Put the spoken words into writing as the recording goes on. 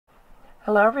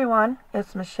Hello everyone,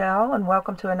 it's Michelle and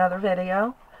welcome to another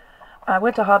video. I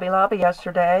went to Hobby Lobby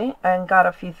yesterday and got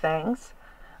a few things.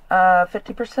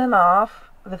 50%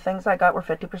 off. The things I got were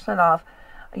 50% off.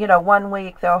 You know, 1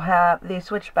 week they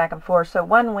switch back and forth. So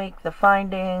 1 week the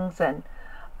Findings and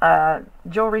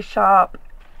Jewelry Shop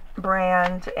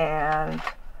brand and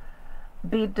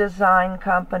Bead Design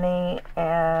Company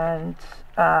and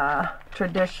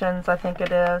Traditions, I think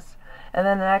it is. And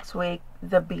then the next week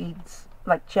the beads,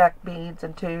 like check beads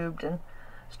and tubed and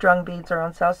strung beads, are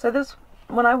on sale. So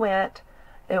when I went,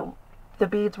 the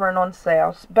beads weren't on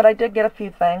sale, but I did get a few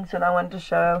things and I wanted to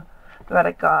show what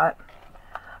I got.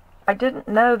 I didn't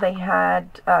know they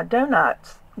had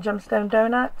donuts, gemstone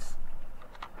donuts.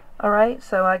 Alright,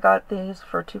 so I got these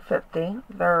for $2.50.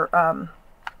 They're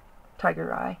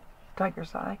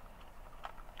tiger's eye.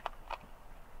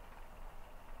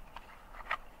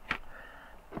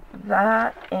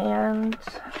 That and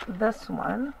this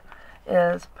one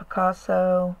is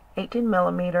Picasso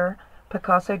 18mm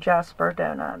Picasso Jasper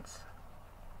donuts.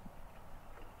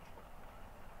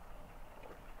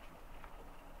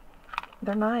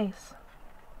 They're nice.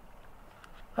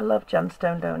 I love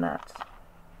gemstone donuts.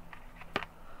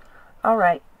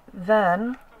 Alright,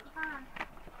 then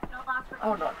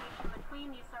hold on.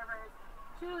 Between these servers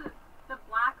to the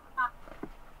black.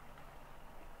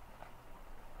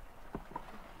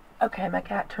 Okay, my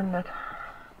cat turned the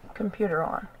computer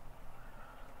on.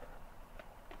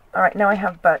 Alright, now I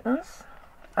have buttons.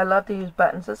 I love to use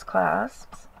buttons as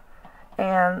clasps.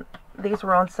 And these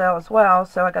were on sale as well,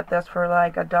 so I got this for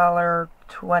like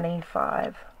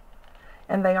 $1.25.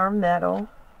 And they are metal.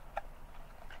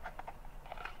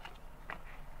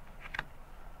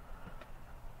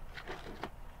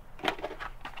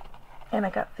 And I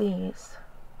got these,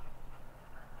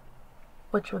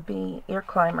 which would be ear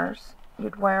climbers.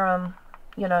 You'd wear them,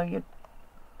 you know, you'd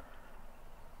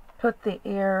put the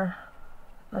ear,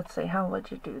 let's see, how would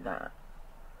you do that?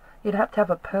 You'd have to have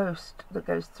a post that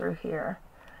goes through here,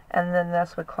 and then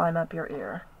this would climb up your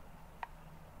ear.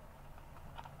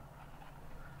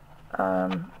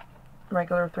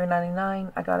 Regular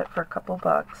 $3.99. I got it for a couple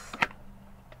bucks.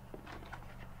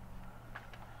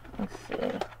 Let's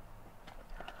see.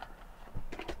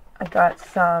 I got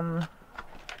some,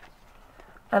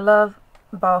 I love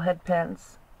ball head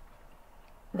pins.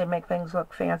 They make things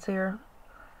look fancier.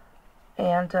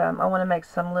 And I want to make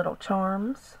some little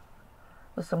charms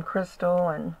with some crystal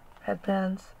and head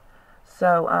pins.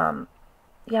 So,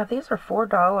 yeah, these are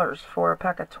 $4 for a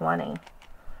pack of 20.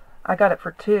 I got it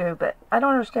for 2, but I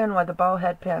don't understand why the ball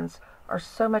head pins are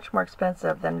so much more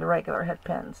expensive than the regular head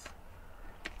pins.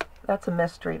 That's a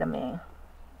mystery to me.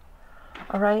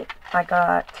 Alright, I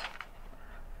got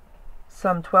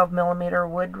some 12mm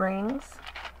wood rings.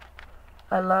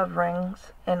 I love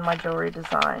rings in my jewelry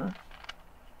design.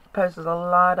 Poses a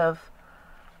lot of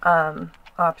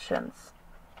options.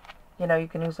 You know, you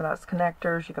can use them as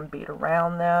connectors, you can bead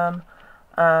around them,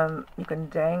 you can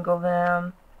dangle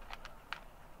them.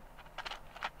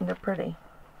 They're pretty.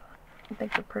 I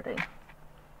think they're pretty.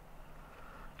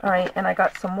 Alright, and I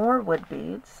got some more wood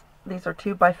beads. These are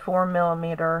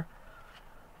 2x4mm,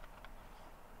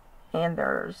 and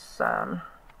they're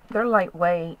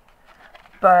lightweight,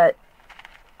 but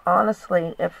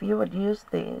honestly, if you would use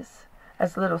these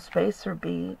as little spacer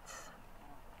beads,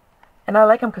 and I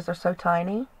like them because they're so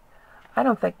tiny, I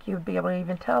don't think you'd be able to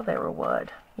even tell they were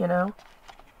wood, you know.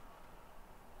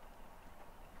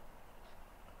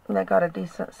 And I got a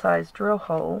decent sized drill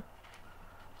hole,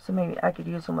 so maybe I could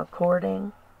use them with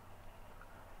cording.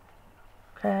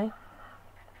 Okay.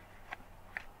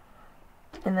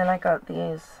 And then I got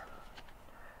these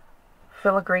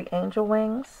filigree angel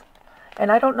wings. And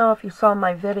I don't know if you saw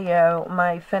my video,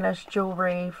 my finished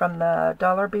jewelry from the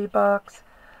dollar bead box,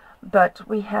 but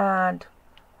we had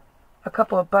a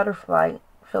couple of butterfly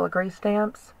filigree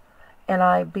stamps, and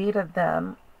I beaded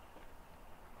them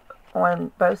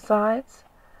on both sides,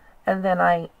 and then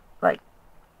I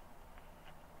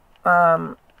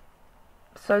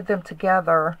sewed them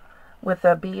together with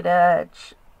a bead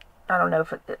edge. I don't know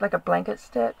if like a blanket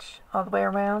stitch all the way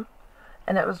around,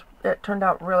 and it turned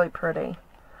out really pretty.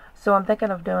 So I'm thinking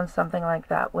of doing something like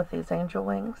that with these angel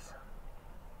wings.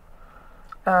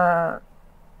 How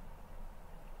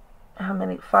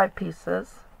many? 5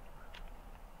 pieces.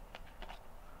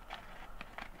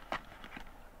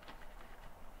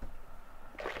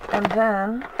 And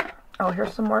then, oh,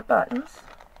 here's some more buttons.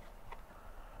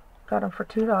 Got them for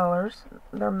 $2.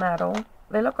 They're metal.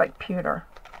 They look like pewter,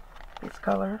 this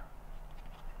color.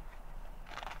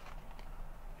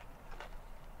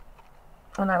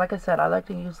 And like I said, I like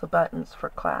to use the buttons for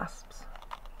clasps.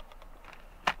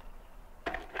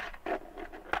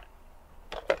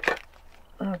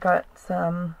 I got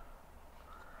some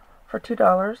for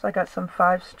 $2. I got some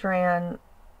 5-strand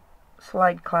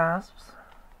slide clasps.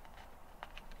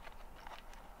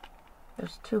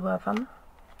 There's 2 of them,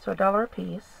 so $1 a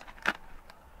piece.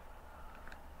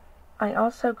 I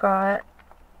also got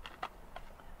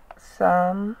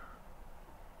some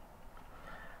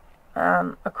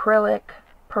acrylic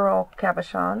pearl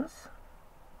cabochons,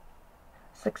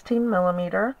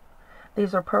 16mm.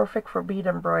 These are perfect for bead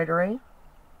embroidery.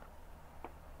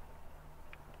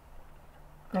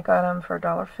 I got them for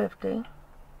 $1.50.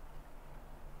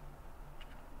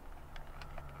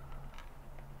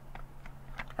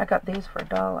 I got these for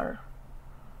 $1.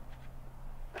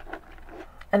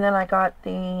 And then I got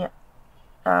the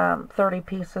 30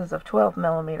 pieces of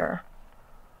 12mm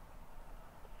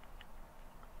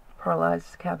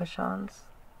pearlized cabochons.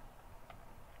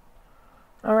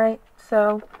 Alright,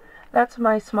 so that's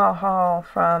my small haul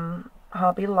from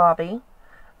Hobby Lobby.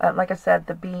 Like I said,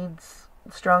 the beads,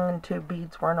 strung and tube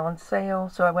beads, weren't on sale,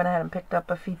 so I went ahead and picked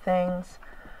up a few things.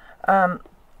 I'm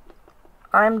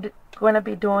going to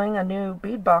be doing a new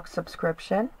bead box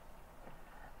subscription.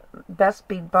 Best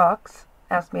Bead Box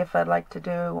asked me if I'd like to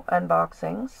do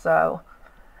unboxings, so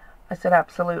I said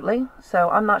absolutely. So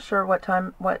I'm not sure what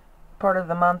part of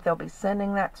the month they'll be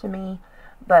sending that to me,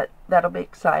 but that'll be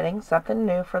exciting, something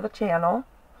new for the channel.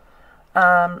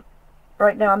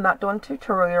 Right now I'm not doing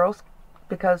tutorials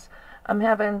because I'm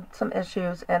having some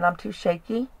issues and I'm too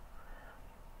shaky,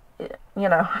 you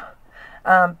know.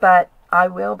 But I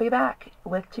will be back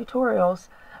with tutorials,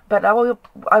 but I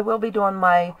will be doing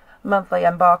my monthly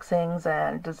unboxings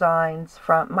and designs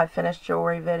from my finished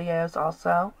jewelry videos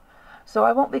also. So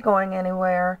I won't be going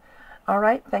anywhere.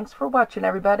 Alright, thanks for watching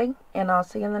everybody, and I'll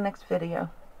see you in the next video.